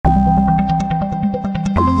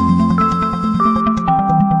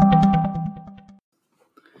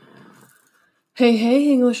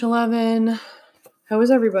Hey, English 11. How is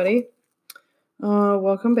everybody?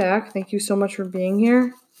 Welcome back. Thank you so much for being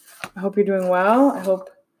here. I hope you're doing well. I hope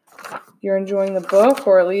you're enjoying the book,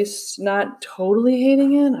 or at least not totally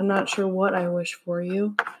hating it. I'm not sure what I wish for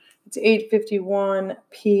you. It's 8:51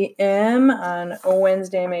 p.m. on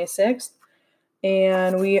Wednesday, May 6th,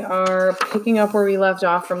 and we are picking up where we left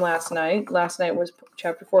off from last night. Last night was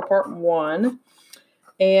Chapter 4, Part 1,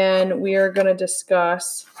 and we are going to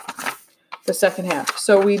discuss the second half.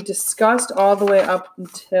 So we discussed all the way up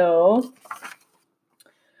until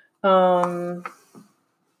oh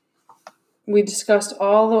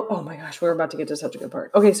my gosh, we're about to get to such a good part.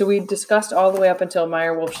 Okay, so we discussed all the way up until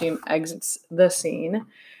Meyer Wolfsheim exits the scene,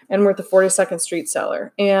 and we're at the 42nd Street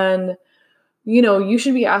cellar. And you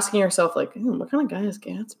should be asking yourself, like, what kind of guy is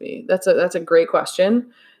Gatsby? That's a great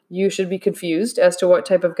question. You should be confused as to what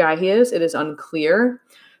type of guy he is. It is unclear.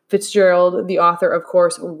 Fitzgerald, the author, of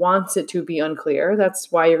course, wants it to be unclear.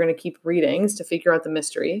 That's why you're going to keep reading, is to figure out the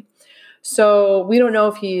mystery. So we don't know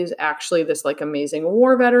if he's actually this amazing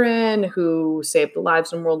war veteran who saved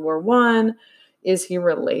lives in World War I. Is he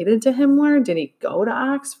related to Himmler? Did he go to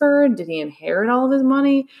Oxford? Did he inherit all of his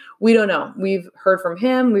money? We don't know. We've heard from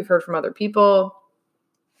him. We've heard from other people.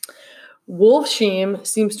 Wolfsheim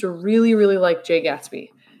seems to really, really like Jay Gatsby.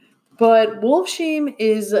 But Wolfsheim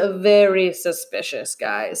is very suspicious,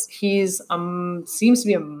 guys. He's seems to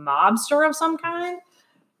be a mobster of some kind.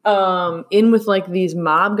 In with these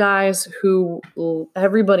mob guys who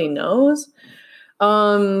everybody knows.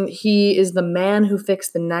 He is the man who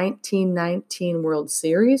fixed the 1919 World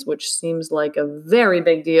Series, which seems like a very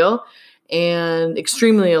big deal and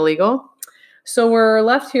extremely illegal. So we're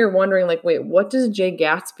left here wondering, wait, what does Jay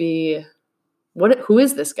Gatsby, who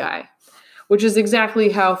is this guy? Which is exactly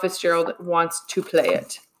how Fitzgerald wants to play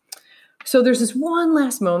it. So there's this one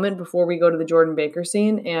last moment before we go to the Jordan Baker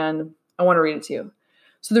scene, and I want to read it to you.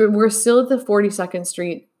 So we're still at the 42nd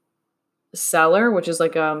Street cellar, which is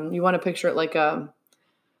you want to picture it like a,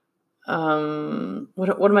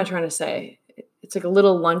 what am I trying to say? It's like a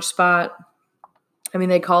little lunch spot. I mean,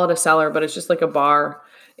 they call it a cellar, but it's just like a bar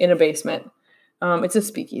in a basement. It's a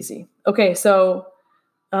speakeasy. Okay, so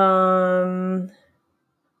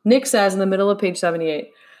Nick says in the middle of page 78,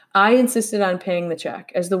 I insisted on paying the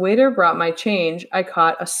check. As the waiter brought my change, I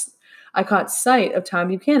caught sight of Tom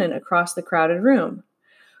Buchanan across the crowded room.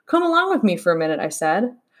 Come along with me for a minute, I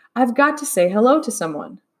said. I've got to say hello to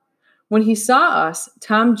someone. When he saw us,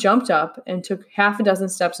 Tom jumped up and took half a dozen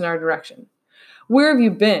steps in our direction. Where have you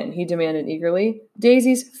been? He demanded eagerly.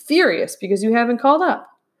 Daisy's furious because you haven't called up.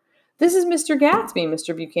 This is Mr. Gatsby,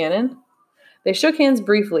 Mr. Buchanan. They shook hands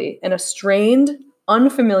briefly, and a strained,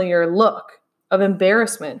 unfamiliar look of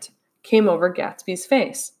embarrassment came over Gatsby's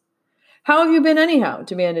face. How have you been anyhow?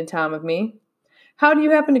 Demanded Tom of me. How do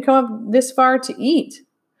you happen to come up this far to eat?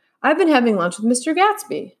 I've been having lunch with Mr.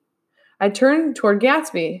 Gatsby. I turned toward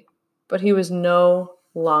Gatsby, but he was no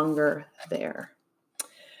longer there.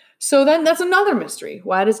 So then that's another mystery.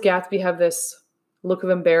 Why does Gatsby have this look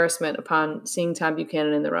of embarrassment upon seeing Tom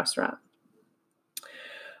Buchanan in the restaurant?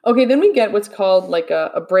 Okay, then we get what's called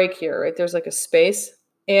a break here, right? There's a space,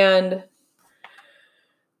 and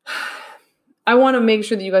I want to make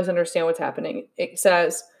sure that you guys understand what's happening. It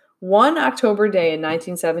says, one October day in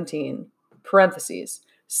 1917, parentheses,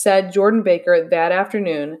 said Jordan Baker that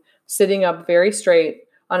afternoon, sitting up very straight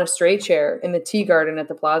on a straight chair in the tea garden at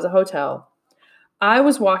the Plaza Hotel. I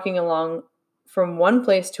was walking along from one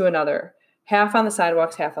place to another, half on the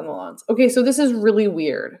sidewalks, half on the lawns. Okay, so this is really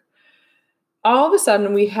weird. All of a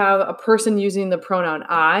sudden, we have a person using the pronoun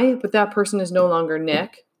I, but that person is no longer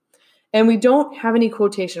Nick. And we don't have any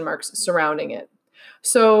quotation marks surrounding it.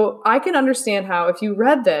 So I can understand how, if you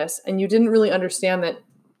read this and you didn't really understand that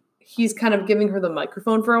he's kind of giving her the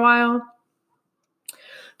microphone for a while,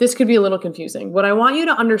 this could be a little confusing. What I want you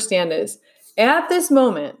to understand is, at this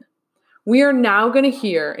moment, we are now going to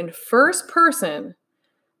hear in first person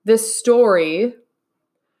this story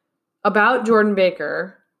about Jordan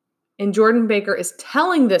Baker. And Jordan Baker is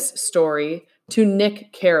telling this story to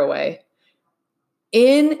Nick Carraway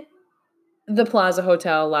in the Plaza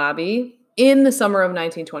Hotel lobby in the summer of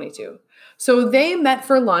 1922. So they met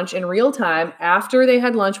for lunch in real time after they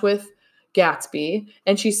had lunch with Gatsby.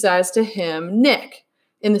 And she says to him, Nick,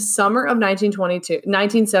 in the summer of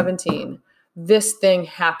 1917, this thing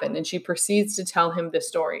happened. And she proceeds to tell him this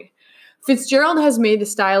story. Fitzgerald has made the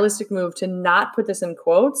stylistic move to not put this in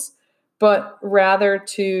quotes, but rather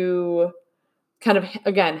to kind of,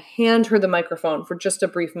 again, hand her the microphone for just a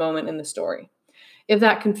brief moment in the story. If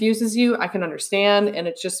that confuses you, I can understand, and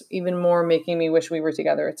it's just even more making me wish we were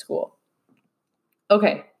together at school.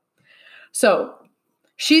 Okay, so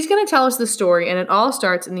She's going to tell us the story, and it all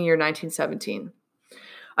starts in the year 1917.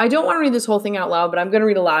 I don't want to read this whole thing out loud, but I'm going to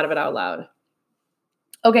read a lot of it out loud.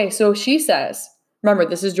 Okay, so she says, remember,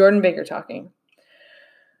 this is Jordan Baker talking.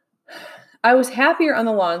 I was happier on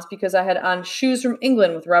the lawns because I had on shoes from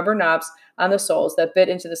England with rubber knobs on the soles that bit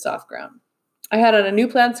into the soft ground. I had on a new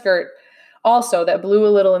plaid skirt also that blew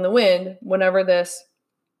a little in the wind whenever this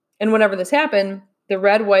happened. The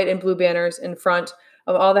red, white, and blue banners in front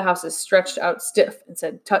of all the houses stretched out stiff and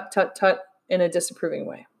said tut, tut, tut in a disapproving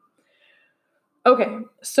way. Okay,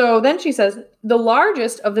 so then she says, the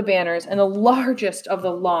largest of the banners and the largest of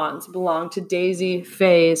the lawns belong to Daisy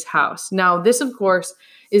Faye's house. Now, this, of course,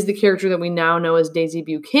 is the character that we now know as Daisy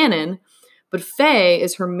Buchanan, but Faye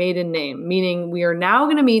is her maiden name, meaning we are now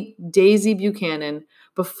going to meet Daisy Buchanan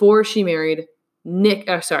before she married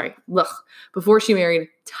before she married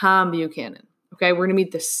Tom Buchanan. Okay, we're going to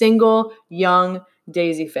meet the single young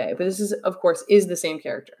Daisy Faye, but this is, of course, is the same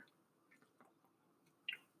character.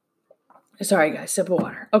 Sorry, guys, sip of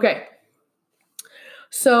water. Okay.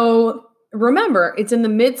 So remember, it's in the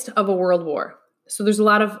midst of a world war. So there's a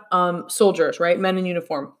lot of soldiers, right? Men in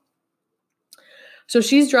uniform. So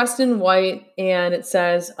she's dressed in white, and it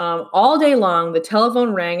says, all day long, the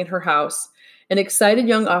telephone rang in her house, and excited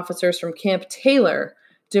young officers from Camp Taylor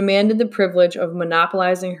demanded the privilege of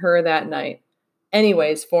monopolizing her that night.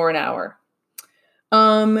 Anyways, for an hour.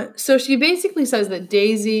 So she basically says that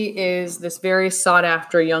Daisy is this very sought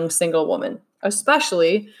after young single woman,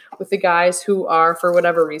 especially with the guys who are, for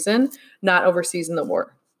whatever reason, not overseas in the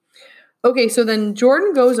war. Okay, so then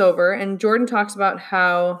Jordan goes over and Jordan talks about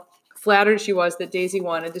how flattered she was that Daisy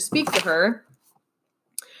wanted to speak to her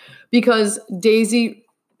because Daisy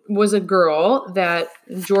was a girl that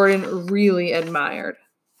Jordan really admired.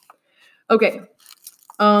 Okay.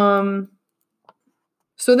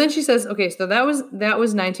 So then she says, okay, so that was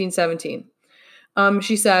 1917.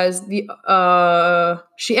 She says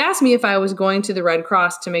she asked me if I was going to the Red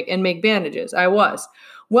Cross to make bandages. I was.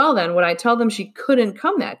 Well, then, would I tell them she couldn't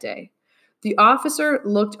come that day? The officer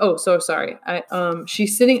looked. Oh, so sorry.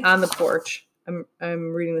 She's sitting on the porch.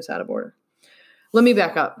 I'm reading this out of order. Let me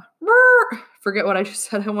back up. Forget what I just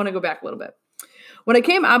said. I want to go back a little bit. When I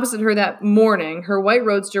came opposite her that morning, her white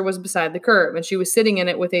roadster was beside the curb, and she was sitting in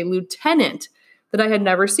it with a lieutenant that I had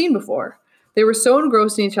never seen before. They were so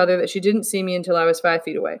engrossed in each other that she didn't see me until I was 5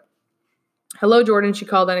 feet away. Hello, Jordan, she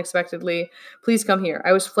called unexpectedly. Please come here.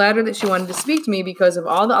 I was flattered that she wanted to speak to me because of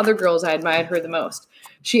all the other girls I admired her the most.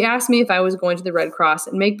 She asked me if I was going to the Red Cross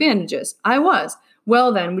and make bandages. I was.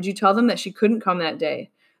 Well, then, would you tell them that she couldn't come that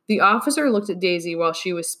day? The officer looked at Daisy while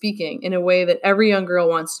she was speaking in a way that every young girl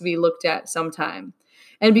wants to be looked at sometime.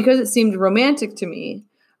 And because it seemed romantic to me,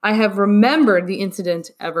 I have remembered the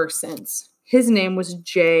incident ever since. His name was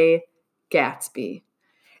Jay Gatsby,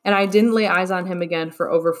 and I didn't lay eyes on him again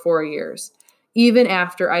for over 4 years. Even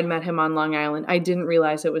after I'd met him on Long Island, I didn't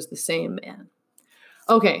realize it was the same man.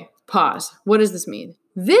 Okay, pause. What does this mean?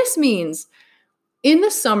 This means in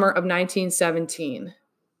the summer of 1917,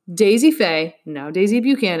 Daisy Faye, now Daisy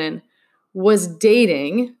Buchanan, was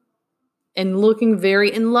dating and looking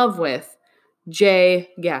very in love with Jay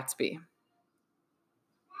Gatsby.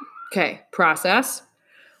 Okay, process.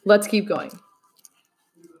 Let's keep going.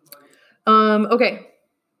 Okay.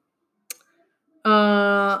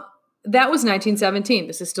 That was 1917.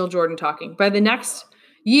 This is still Jordan talking. By the next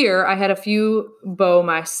year, I had a few beaux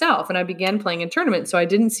myself, and I began playing in tournaments, so I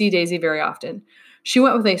didn't see Daisy very often. She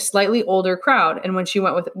went with a slightly older crowd, and when she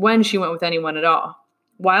went with anyone at all.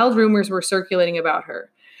 Wild rumors were circulating about her.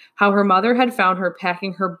 How her mother had found her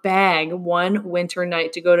packing her bag one winter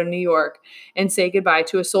night to go to New York and say goodbye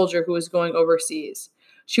to a soldier who was going overseas.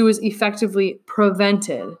 She was effectively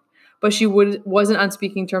prevented, but she wasn't on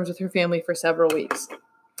speaking terms with her family for several weeks.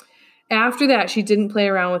 After that, she didn't play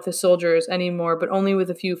around with the soldiers anymore, but only with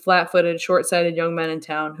a few flat-footed, short-sighted young men in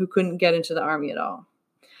town who couldn't get into the army at all.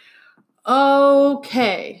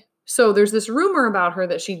 Okay, so there's this rumor about her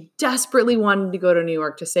that she desperately wanted to go to New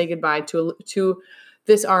York to say goodbye to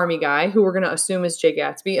this army guy, who we're going to assume is Jay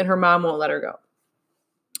Gatsby, and her mom won't let her go.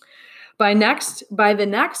 By the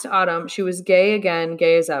next autumn, she was gay again,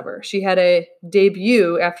 gay as ever. She had a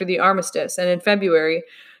debut after the armistice, and in February,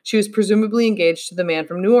 she was presumably engaged to the man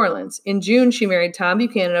from New Orleans. In June, she married Tom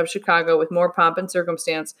Buchanan of Chicago with more pomp and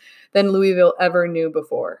circumstance than Louisville ever knew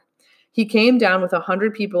before. He came down with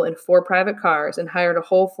 100 people in 4 private cars and hired a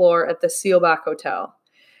whole floor at the Seelbach Hotel.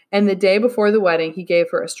 And the day before the wedding, he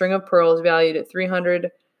gave her a string of pearls valued at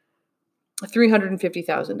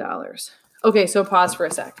 $350,000. Okay, so pause for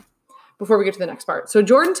a sec before we get to the next part. So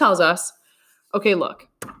Jordan tells us, okay, look,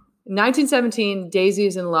 in 1917, Daisy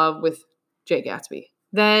is in love with Jay Gatsby.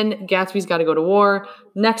 Then Gatsby's got to go to war.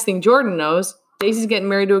 Next thing Jordan knows, Daisy's getting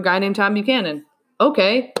married to a guy named Tom Buchanan.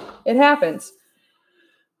 Okay, it happens.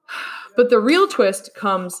 But the real twist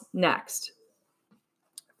comes next.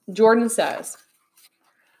 Jordan says,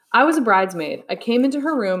 I was a bridesmaid. I came into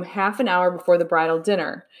her room half an hour before the bridal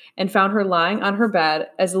dinner and found her lying on her bed,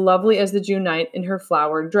 as lovely as the June night in her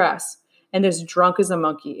flowered dress, and as drunk as a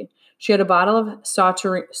monkey. She had a bottle of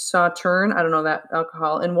Sauterne, I don't know that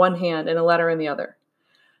alcohol, in one hand and a letter in the other.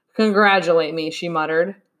 Congratulate me, she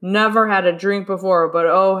muttered. Never had a drink before, but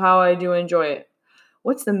oh, how I do enjoy it.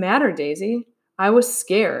 What's the matter, Daisy? I was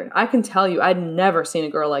scared. I can tell you, I'd never seen a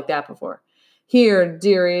girl like that before. Here,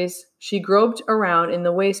 dearies. She groped around in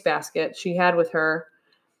the wastebasket she had with her.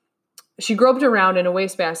 She groped around in a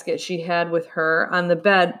wastebasket she had with her on the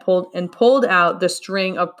bed, pulled out the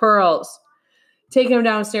string of pearls. Take him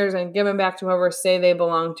downstairs and give him back to whoever say they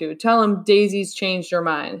belong to. Tell him Daisy's changed her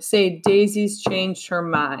mind. Say Daisy's changed her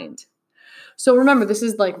mind. So remember, this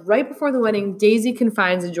is like right before the wedding. Daisy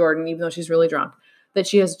confides to Jordan, even though she's really drunk, that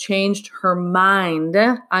she has changed her mind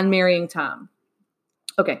on marrying Tom.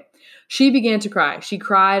 Okay. She began to cry. She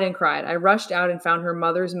cried and cried. I rushed out and found her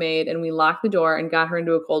mother's maid, and we locked the door and got her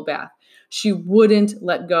into a cold bath. She wouldn't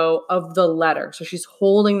let go of the letter. So she's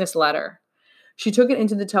holding this letter. She took it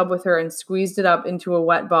into the tub with her and squeezed it up into a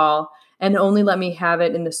wet ball and only let me have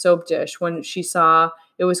it in the soap dish when she saw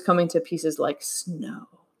it was coming to pieces like snow.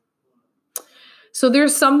 So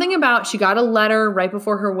there's something about she got a letter right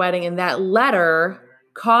before her wedding, and that letter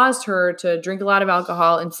caused her to drink a lot of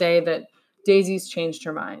alcohol and say that Daisy's changed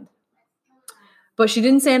her mind. But she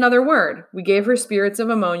didn't say another word. We gave her spirits of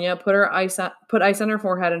ammonia, put ice on her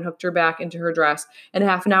forehead, and hooked her back into her dress. And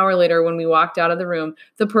half an hour later, when we walked out of the room,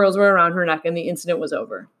 the pearls were around her neck and the incident was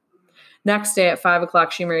over. Next day at 5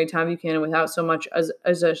 o'clock, she married Tom Buchanan without so much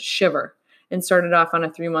as a shiver and started off on a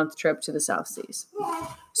 3-month trip to the South Seas.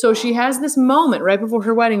 So she has this moment right before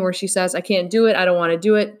her wedding where she says, I can't do it. I don't want to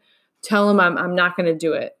do it. Tell him I'm not going to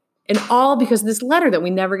do it. And all because of this letter that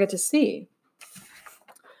we never get to see.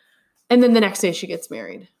 And then the next day she gets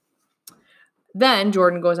married. Then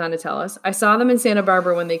Jordan goes on to tell us, I saw them in Santa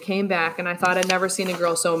Barbara when they came back, and I thought I'd never seen a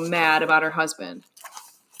girl so mad about her husband.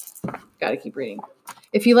 Gotta keep reading.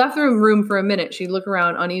 If he left the room for a minute, she'd look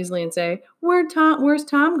around uneasily and say, Where's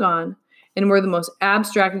Tom gone? And wear the most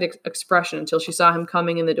abstract expression until she saw him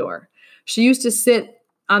coming in the door. She used to sit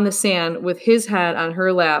on the sand with his head on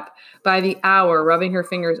her lap by the hour, rubbing her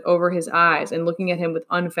fingers over his eyes and looking at him with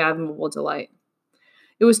unfathomable delight.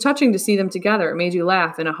 It was touching to see them together. It made you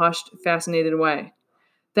laugh in a hushed, fascinated way.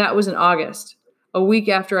 That was in August. A week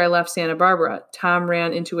after I left Santa Barbara, Tom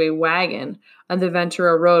ran into a wagon on the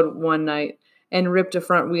Ventura Road one night and ripped a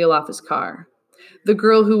front wheel off his car. The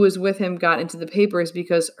girl who was with him got into the papers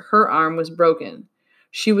because her arm was broken.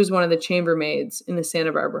 She was one of the chambermaids in the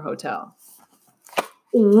Santa Barbara hotel.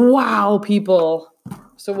 Wow, people.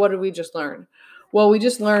 So what did we just learn? Well, we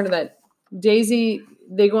just learned that Daisy,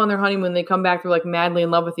 they go on their honeymoon, they come back, they're like madly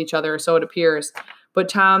in love with each other, so it appears. But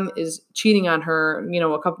Tom is cheating on her,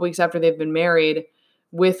 a couple weeks after they've been married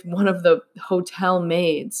with one of the hotel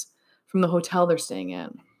maids from the hotel they're staying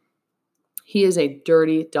in. He is a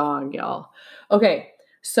dirty dog, y'all. Okay,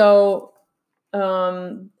 so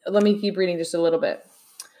let me keep reading just a little bit.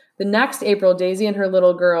 The next April, Daisy had her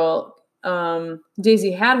little girl, and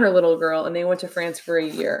they went to France for a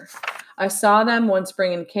year. I saw them one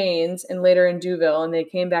spring in Cannes and later in Deauville, and they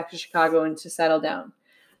came back to Chicago and to settle down.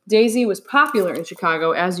 Daisy was popular in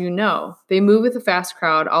Chicago, as you know. They moved with a fast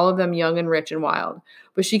crowd, all of them young and rich and wild.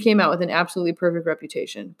 But she came out with an absolutely perfect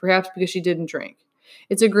reputation, perhaps because she didn't drink.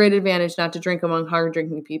 It's a great advantage not to drink among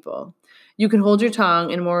hard-drinking people. You can hold your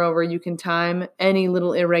tongue, and moreover, you can time any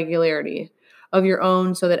little irregularity of your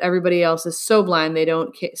own so that everybody else is so blind they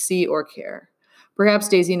don't see or care. Perhaps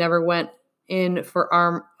Daisy never went in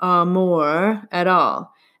for amour at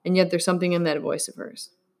all, and yet there's something in that voice of hers.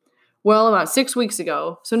 Well, about 6 weeks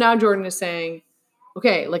ago, so now Jordan is saying,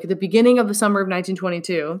 okay, like at the beginning of the summer of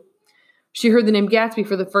 1922, she heard the name Gatsby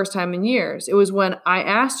for the first time in years. It was when I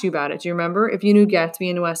asked you about it. Do you remember? If you knew Gatsby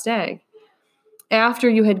in West Egg. After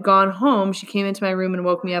you had gone home, she came into my room and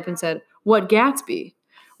woke me up and said, What Gatsby?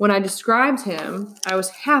 When I described him, I was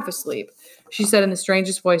half asleep. She said in the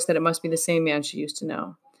strangest voice that it must be the same man she used to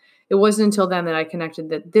know. It wasn't until then that I connected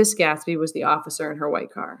that this Gatsby was the officer in her white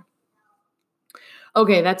car.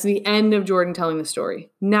 Okay, that's the end of Jordan telling the story.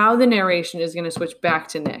 Now the narration is going to switch back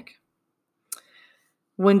to Nick.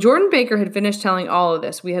 When Jordan Baker had finished telling all of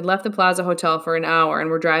this, we had left the Plaza Hotel for an hour and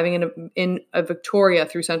were driving in a Victoria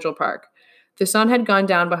through Central Park. The sun had gone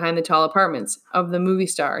down behind the tall apartments of the movie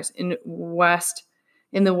stars in the West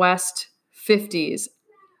 50s,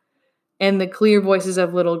 and the clear voices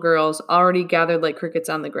of little girls already gathered like crickets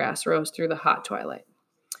on the grass rose through the hot twilight.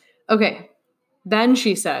 Okay, then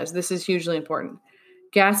she says, this is hugely important,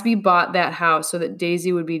 Gatsby bought that house so that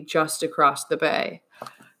Daisy would be just across the bay.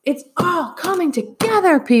 It's all coming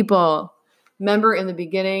together, people. Remember in the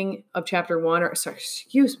beginning of chapter 1, at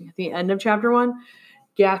the end of chapter 1,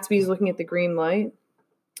 Gatsby's looking at the green light?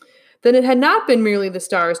 Then it had not been merely the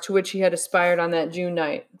stars to which he had aspired on that June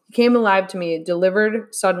night. He came alive to me,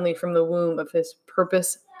 delivered suddenly from the womb of his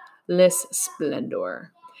purposeless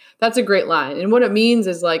splendor. That's a great line. And what it means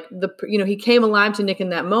is like, he came alive to Nick in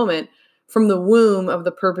that moment from the womb of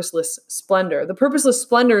the purposeless splendor. The purposeless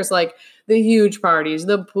splendor is like the huge parties,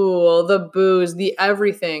 the pool, the booze, the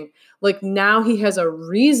everything. Like now he has a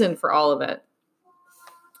reason for all of it.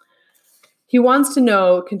 He wants to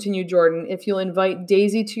know, continued Jordan, if you'll invite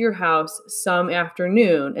Daisy to your house some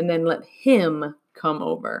afternoon and then let him come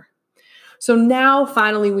over. So now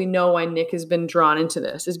finally we know why Nick has been drawn into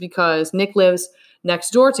this, is because Nick lives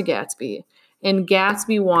next door to Gatsby. And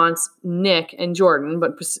Gatsby wants Nick and Jordan,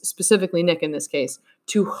 but specifically Nick in this case,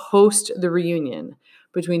 to host the reunion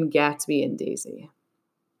between Gatsby and Daisy.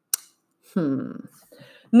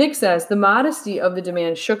 Nick says, the modesty of the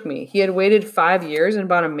demand shook me. He had waited 5 years and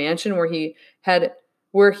bought a mansion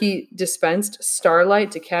where he dispensed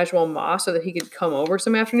starlight to casual moss so that he could come over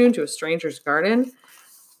some afternoon to a stranger's garden.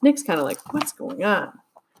 Nick's kind of like, what's going on?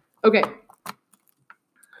 Okay.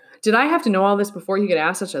 Did I have to know all this before he could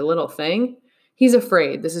ask such a little thing? He's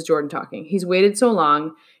afraid. This is Jordan talking. He's waited so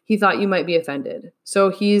long, he thought you might be offended. So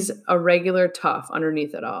he's a regular tough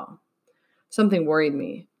underneath it all. Something worried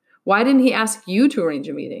me. Why didn't he ask you to arrange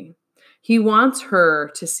a meeting? He wants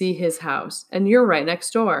her to see his house, and you're right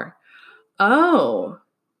next door. Oh.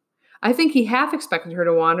 I think he half expected her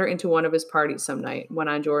to wander into one of his parties some night, went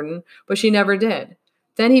on Jordan, but she never did.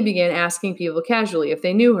 Then he began asking people casually if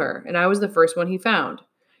they knew her, and I was the first one he found.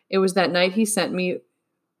 It was that night he sent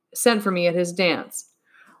for me at his dance.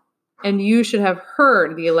 And you should have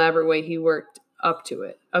heard the elaborate way he worked up to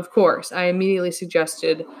it. Of course, I immediately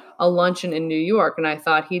suggested a luncheon in New York, and I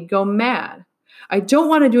thought he'd go mad. I don't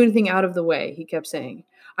want to do anything out of the way, he kept saying.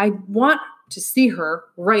 I want to see her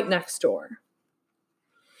right next door.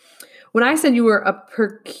 When I said you were a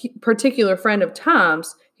particular friend of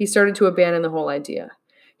Tom's, he started to abandon the whole idea.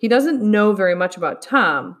 He doesn't know very much about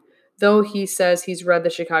Tom, though he says he's read the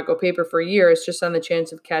Chicago paper for years just on the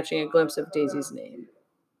chance of catching a glimpse of Daisy's name.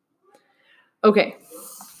 Okay.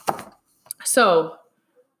 So,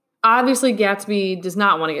 obviously Gatsby does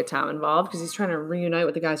not want to get Tom involved because he's trying to reunite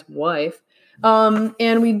with the guy's wife.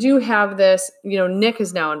 And we do have this, Nick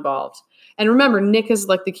is now involved. And remember, Nick is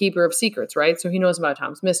like the keeper of secrets, right? So he knows about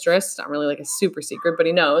Tom's mistress. It's not really like a super secret, but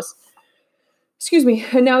he knows. Excuse me.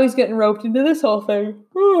 And now he's getting roped into this whole thing.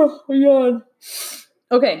 Oh, my God.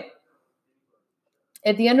 Okay.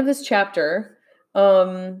 At the end of this chapter,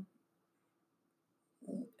 there's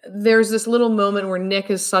this little moment where Nick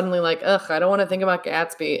is suddenly like, I don't want to think about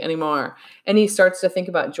Gatsby anymore. And he starts to think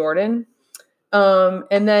about Jordan.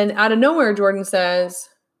 And then out of nowhere, Jordan says,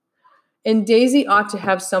 and Daisy ought to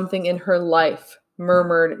have something in her life,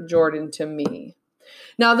 murmured Jordan to me.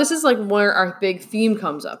 Now, this is like where our big theme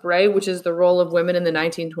comes up, right? Which is the role of women in the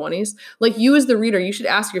 1920s. Like you as the reader, you should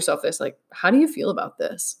ask yourself this, like, how do you feel about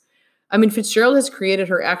this? I mean, Fitzgerald has created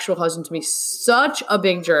her actual husband to be such a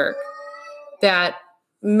big jerk that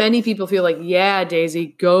many people feel like, yeah,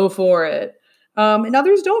 Daisy, go for it. And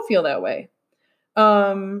others don't feel that way.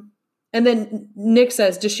 And then Nick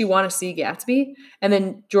says, does she want to see Gatsby? And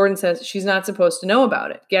then Jordan says, she's not supposed to know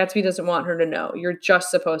about it. Gatsby doesn't want her to know. You're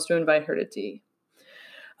just supposed to invite her to tea.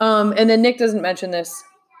 And then Nick doesn't mention this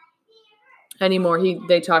anymore.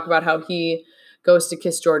 They talk about how he goes to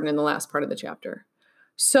kiss Jordan in the last part of the chapter.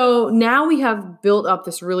 So now we have built up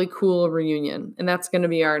this really cool reunion, and that's going to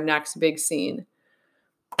be our next big scene.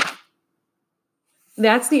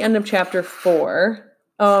 That's the end of chapter 4.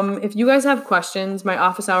 If you guys have questions, my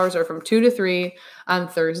office hours are from 2 to 3 on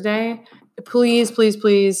Thursday. Please, please,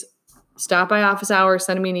 please stop by office hours,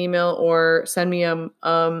 send me an email, or send me a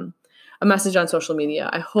message on social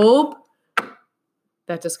media. I hope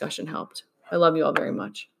that discussion helped. I love you all very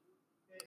much.